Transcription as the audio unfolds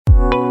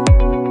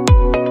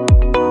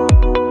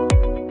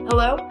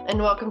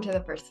and welcome to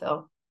the First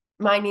Fill.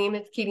 My name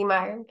is Katie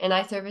Meyer, and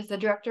I serve as the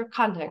Director of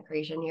Content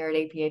Creation here at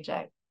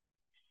APHA.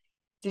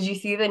 Did you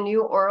see the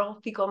new oral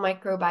fecal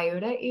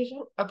microbiota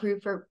agent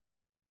approved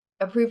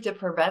to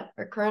prevent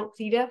recurrent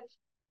C. diff?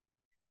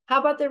 How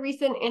about the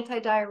recent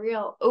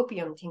antidiarrheal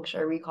opium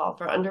tincture recall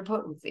for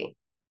underpotency?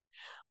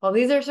 Well,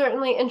 these are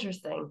certainly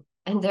interesting,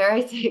 and dare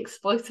I say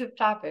explosive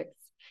topics.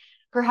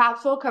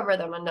 Perhaps we'll cover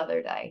them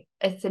another day,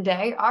 as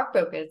today our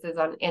focus is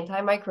on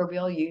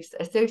antimicrobial use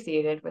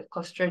associated with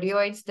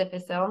Clostridioides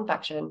difficile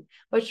infection,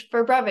 which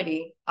for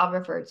brevity, I'll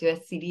refer to as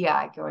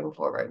CDI going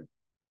forward.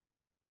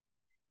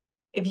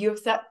 If you have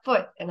set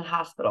foot in a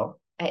hospital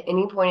at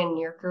any point in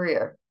your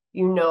career,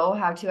 you know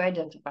how to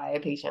identify a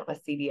patient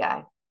with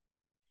CDI.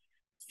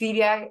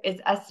 CDI is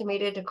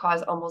estimated to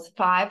cause almost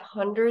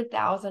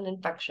 500,000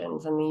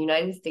 infections in the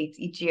United States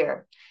each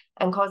year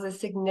and causes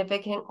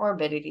significant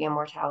morbidity and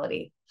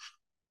mortality.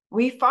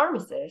 We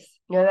pharmacists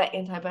know that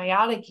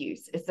antibiotic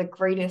use is the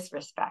greatest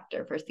risk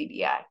factor for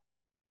CDI.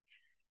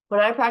 When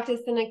I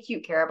practiced in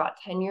acute care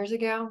about 10 years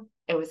ago,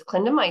 it was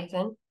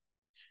clindamycin,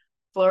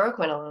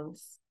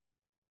 fluoroquinolones,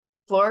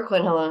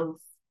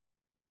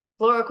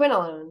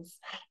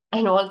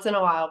 and once in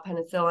a while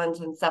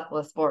penicillins and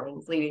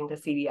cephalosporins leading to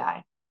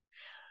CDI.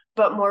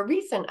 But more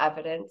recent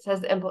evidence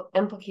has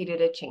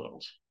implicated a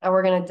change, and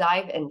we're going to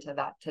dive into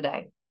that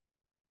today.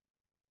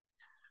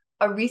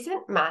 A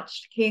recent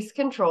matched case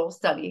control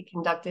study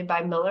conducted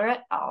by Miller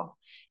et al.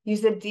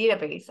 Used a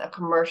database of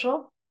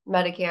commercial,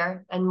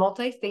 Medicare, and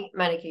multi-state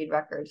Medicaid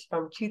records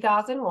from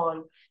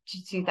 2001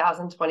 to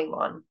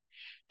 2021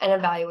 and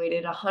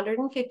evaluated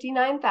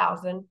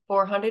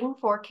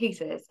 159,404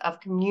 cases of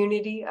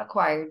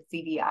community-acquired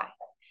CDI,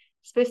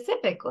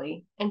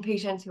 specifically in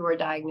patients who were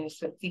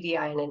diagnosed with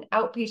CDI in an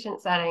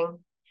outpatient setting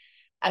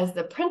as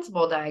the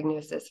principal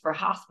diagnosis for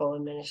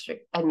hospital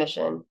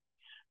admission,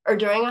 or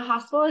during a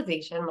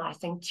hospitalization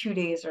lasting 2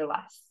 days or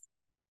less.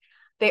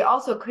 They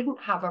also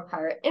couldn't have a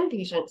prior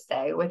inpatient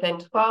stay within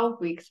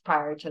 12 weeks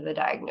prior to the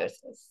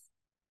diagnosis.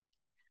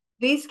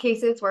 These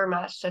cases were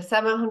matched to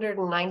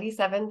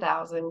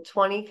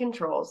 797,020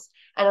 controls,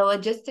 and a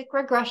logistic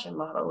regression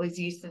model was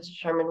used to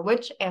determine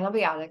which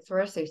antibiotics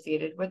were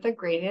associated with the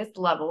greatest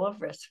level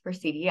of risk for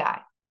CDI.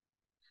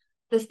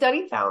 The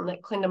study found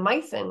that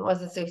clindamycin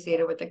was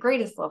associated with the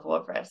greatest level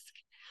of risk,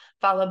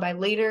 followed by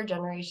later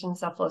generation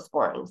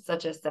cephalosporins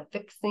such as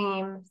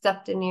cefixime,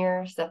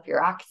 cefdinir,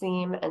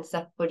 cefuroxime, and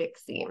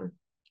cefputixime.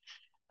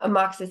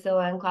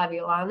 Amoxicillin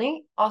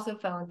clavulanate also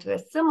fell into a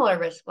similar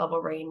risk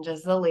level range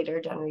as the later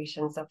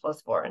generation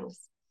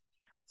cephalosporins.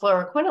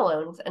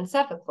 Fluoroquinolones and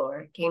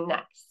cefaclor came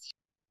next.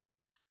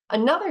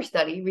 Another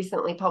study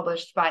recently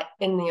published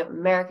in the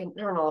American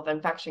Journal of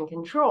Infection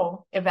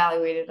Control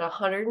evaluated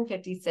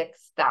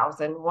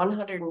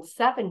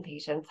 156,107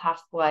 patients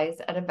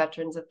hospitalized at a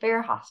Veterans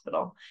Affairs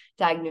hospital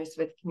diagnosed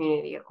with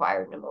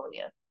community-acquired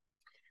pneumonia.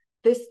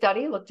 This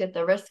study looked at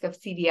the risk of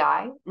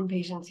CDI in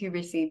patients who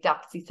received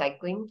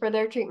doxycycline for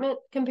their treatment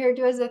compared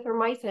to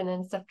azithromycin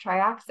and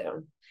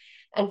ceftriaxone,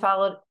 and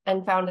found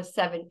a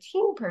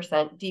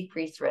 17%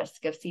 decreased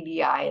risk of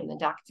CDI in the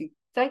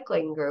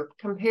doxycycline group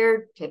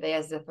compared to the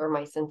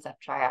azithromycin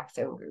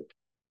ceftriaxone group.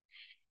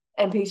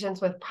 In patients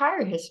with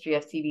prior history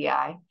of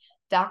CDI,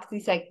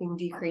 doxycycline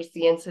decreased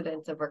the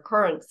incidence of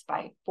recurrence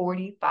by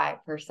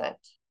 45%.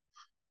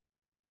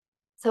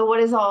 So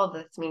what does all of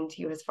this mean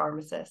to you as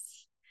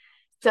pharmacists?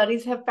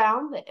 Studies have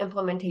found that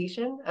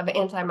implementation of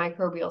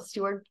antimicrobial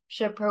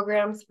stewardship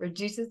programs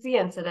reduces the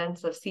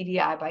incidence of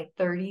CDI by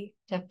 30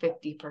 to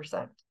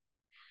 50%.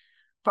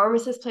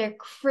 Pharmacists play a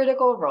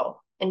critical role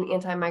in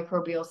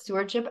antimicrobial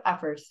stewardship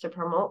efforts to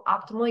promote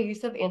optimal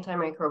use of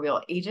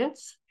antimicrobial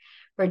agents,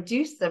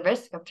 reduce the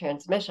risk of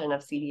transmission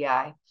of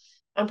CDI,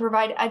 and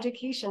provide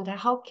education to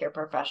healthcare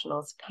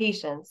professionals,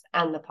 patients,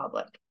 and the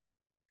public.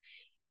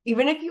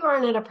 Even if you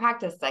aren't at a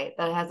practice site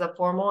that has a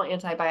formal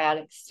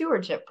antibiotic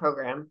stewardship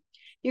program,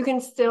 you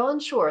can still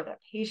ensure that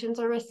patients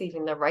are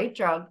receiving the right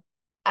drug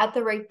at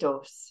the right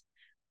dose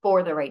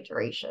for the right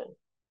duration.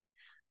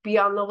 Be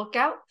on the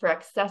lookout for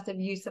excessive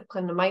use of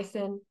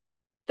clindamycin,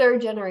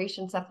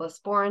 third-generation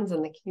cephalosporins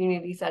in the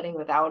community setting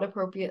without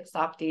appropriate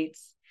stop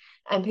dates,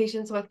 and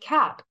patients with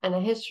CAP and a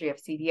history of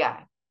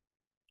CDI.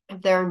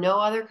 If there are no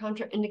other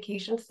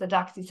contraindications to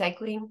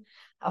doxycycline,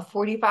 a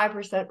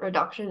 45%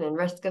 reduction in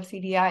risk of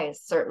CDI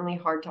is certainly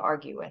hard to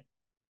argue with.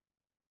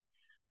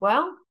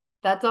 Well,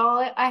 that's all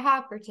I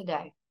have for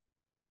today.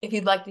 If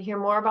you'd like to hear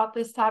more about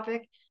this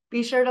topic,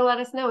 be sure to let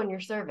us know in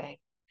your survey.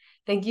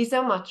 Thank you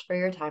so much for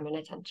your time and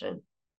attention.